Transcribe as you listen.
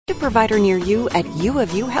A provider near you at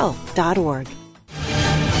uofuhealth.org.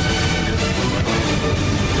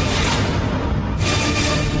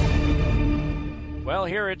 Well,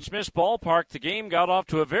 here at Smith's Ballpark, the game got off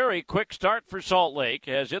to a very quick start for Salt Lake,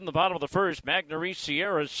 as in the bottom of the first, Magna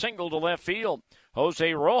Sierra singled to left field.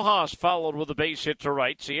 Jose Rojas followed with a base hit to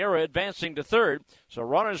right, Sierra advancing to third, so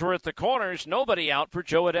runners were at the corners, nobody out for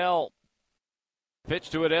Joe Adell. Pitch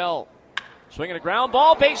to Adell. Swinging a ground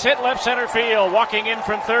ball, base hit left center field. Walking in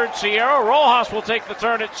from third, Sierra. Rojas will take the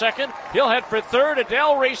turn at second. He'll head for third.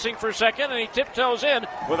 Adell racing for second, and he tiptoes in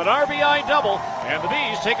with an RBI double. And the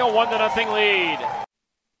Bees take a 1-0 lead.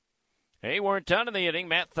 They weren't done in the inning.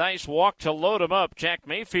 Matt Thaiss walked to load him up. Jack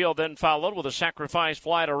Mayfield then followed with a sacrifice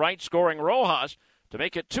fly to right, scoring Rojas to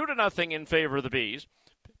make it 2-0 in favor of the Bees.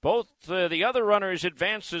 Both the other runners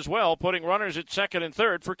advanced as well, putting runners at second and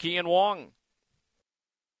third for Kian Wong.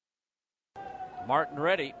 Martin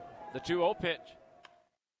ready, the 2-0 pitch.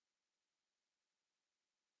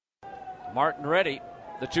 Martin ready,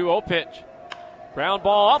 the 2-0 pitch. Ground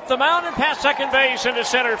ball off the mound and past second base into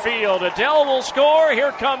center field. Adell will score.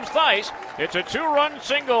 Here comes Thaiss. It's a 2-run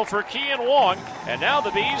single for Kian Wong, and now the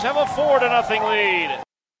Bees have a 4-0 lead.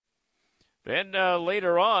 Then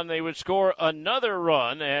later on, they would score another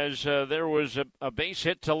run as there was a base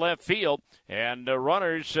hit to left field and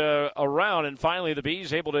runners around, and finally the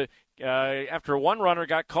Bees able to after one runner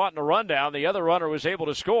got caught in a rundown, the other runner was able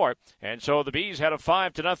to score. And so the Bees had a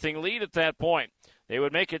 5-0 lead at that point. They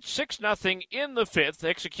would make it 6-0 in the fifth,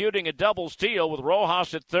 executing a double steal with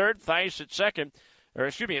Rojas at third, Thaiss at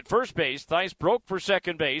at first base. Thaiss broke for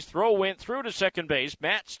second base. Throw went through to second base.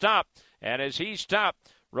 Matt stopped, and as he stopped,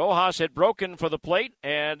 Rojas had broken for the plate,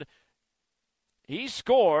 and he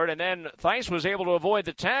scored, and then Thaiss was able to avoid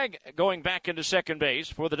the tag going back into second base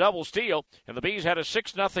for the double steal, and the Bees had a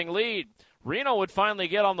 6-0 lead. Reno would finally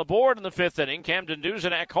get on the board in the fifth inning. Camden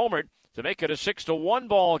Duzenak homered to make it a 6-1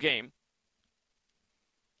 ball game.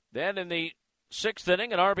 Then in the sixth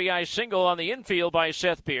inning, an RBI single on the infield by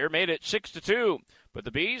Seth Beer made it 6-2. But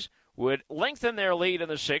the Bees would lengthen their lead in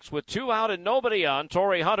the sixth with 2 out and nobody on.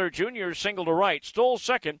 Torrey Hunter Jr. singled to right, stole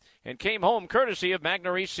second, and came home courtesy of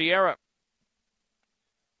Magna Sierra.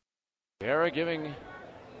 Sierra giving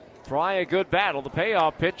Fry a good battle. The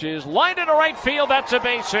payoff pitch is lined into right field. That's a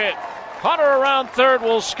base hit. Hunter around third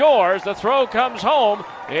will score as the throw comes home.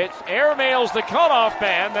 It airmails the cutoff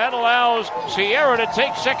man. That allows Sierra to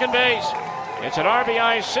take second base. It's an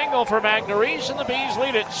RBI single for Magna, and the Bees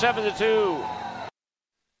lead it 7-2.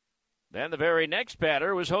 Then the very next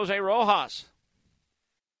batter was Jose Rojas.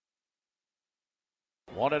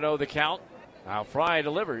 1-0 the count. Now Fry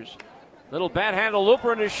delivers. Little bat handle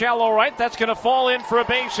looper into shallow right. That's going to fall in for a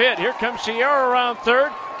base hit. Here comes Sierra around third.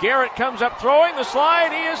 Garrett comes up throwing the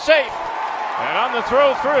slide. He is safe. And on the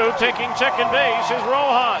throw through, taking second base is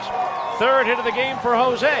Rojas. Third hit of the game for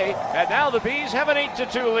Jose. And now the Bees have an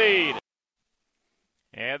 8-2 lead.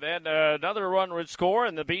 And then another run would score,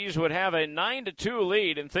 and the Bees would have a 9-2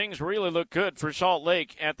 lead, and things really look good for Salt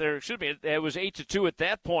Lake. It was 8-2 at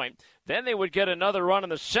that point. Then they would get another run in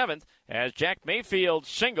the seventh as Jack Mayfield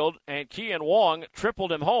singled and Kian Wong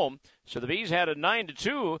tripled him home. So the Bees had a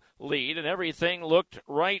 9-2 lead, and everything looked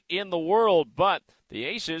right in the world. But the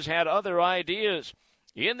Aces had other ideas.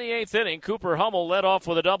 In the eighth inning, Cooper Hummel led off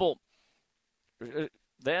with a double.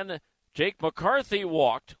 Then Jake McCarthy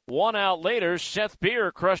walked. 1 out later, Seth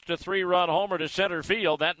Beer crushed a 3-run homer to center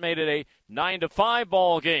field. That made it a 9-5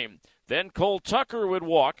 ball game. Then Cole Tucker would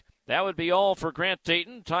walk. That would be all for Grant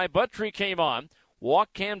Dayton. Ty Buttry came on.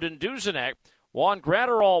 Walked Camden Duzenak. Juan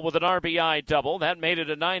Gratterall with an RBI double. That made it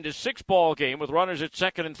a 9-6 ball game with runners at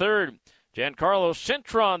second and third. Giancarlo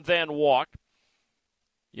Cintron then walked.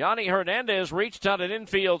 Yanni Hernandez reached on an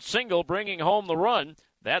infield single, bringing home the run.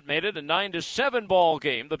 That made it a 9-7 ball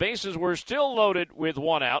game. The bases were still loaded with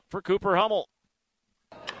 1 out for Cooper Hummel.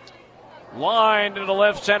 Lined into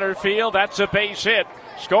left center field. That's a base hit.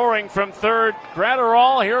 Scoring from third,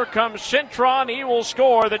 Gratterall. Here comes Cintron. He will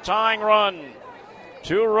score the tying run.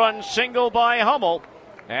 2-run single by Hummel,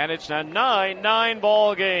 and it's a 9-9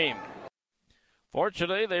 ball game.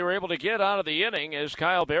 Fortunately, they were able to get out of the inning as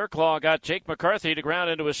Kyle Bearclaw got Jake McCarthy to ground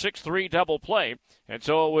into a 6-3 double play. And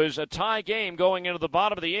so it was a tie game going into the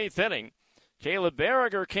bottom of the eighth inning. Caleb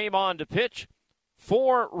Berriger came on to pitch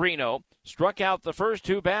for Reno, struck out the first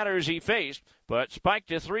 2 batters he faced, but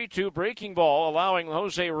spiked a 3-2 breaking ball, allowing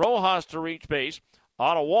Jose Rojas to reach base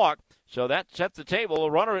on a walk. So that set the table.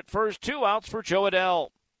 A runner at first, 2 outs for Joe Adell.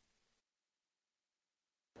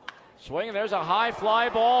 Swing, there's a high fly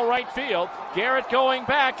ball right field. Garrett going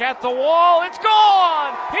back at the wall. It's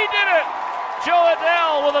gone! He did it! Joe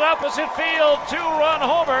Adele with an opposite field 2-run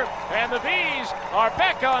homer, and the Bees are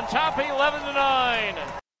back on top 11-9.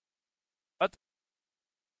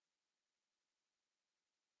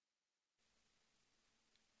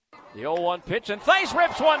 The 0-1 pitch, and Theis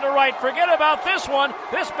rips one to right. Forget about this one.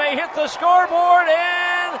 This may hit the scoreboard,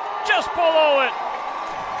 and just below it.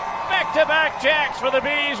 Back-to-back jacks for the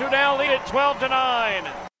Bees, who now lead it 12-9.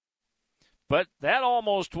 But that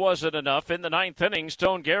almost wasn't enough. In the ninth inning,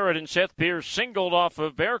 Stone Garrett and Seth Pierce singled off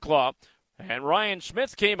of Bearclaw, and Ryan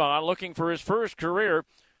Smith came on looking for his first career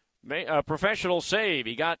professional save.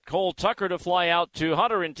 He got Cole Tucker to fly out to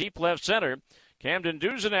Hunter in deep left center. Camden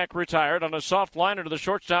Duzenak retired on a soft liner to the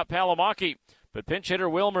shortstop Palomaki. But pinch hitter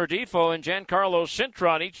Wilmer Defoe and Giancarlo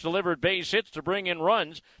Cintron each delivered base hits to bring in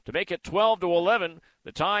runs to make it 12-11.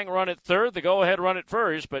 The tying run at third, the go-ahead run at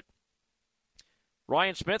first. But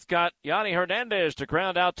Ryan Smith got Yanni Hernandez to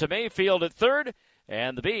ground out to Mayfield at third.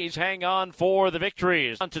 And the Bees hang on for the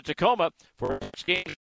victories. On to Tacoma for 6 games.